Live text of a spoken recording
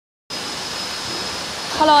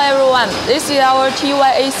Hello everyone, this is our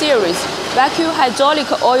TYA series, Vacuum Hydraulic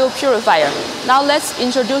Oil Purifier. Now let's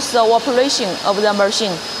introduce the operation of the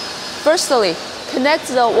machine. Firstly, connect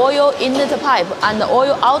the oil inlet pipe and the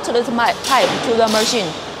oil outlet pipe to the machine,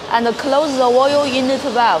 and close the oil inlet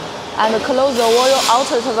valve and close the oil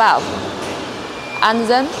outlet valve. And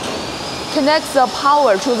then connect the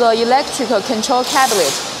power to the electrical control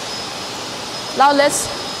cabinet. Now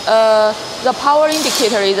the power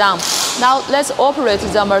indicator is on. Now let's operate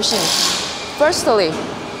the machine. Firstly,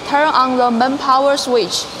 turn on the main power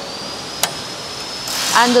switch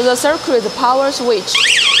and the circuit power switch.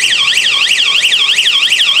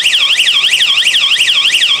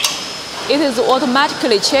 It is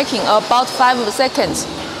automatically checking about 5 seconds,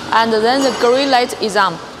 and then the green light is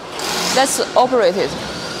on. Let's operate it.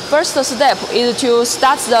 First step is to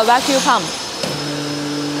start the vacuum pump.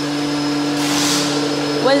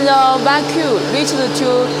 When the vacuum reaches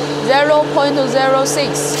to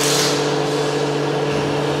 0.06,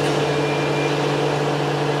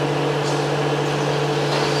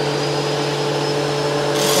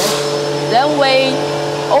 then we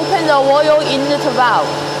open the oil inlet valve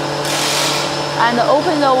and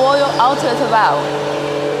open the oil outlet valve.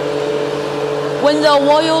 When the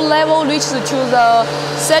oil level reaches to the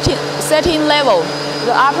setting level,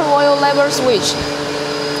 the upper oil level switch,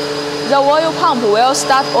 the oil pump will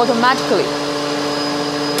start automatically.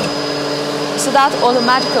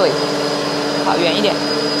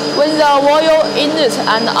 When the oil inlet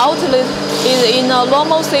and outlet is in a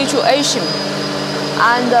normal situation,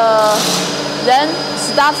 and then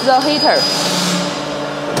start the heater.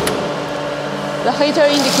 The heater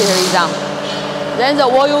indicator is on. Then the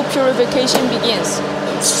oil purification begins.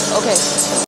 Okay.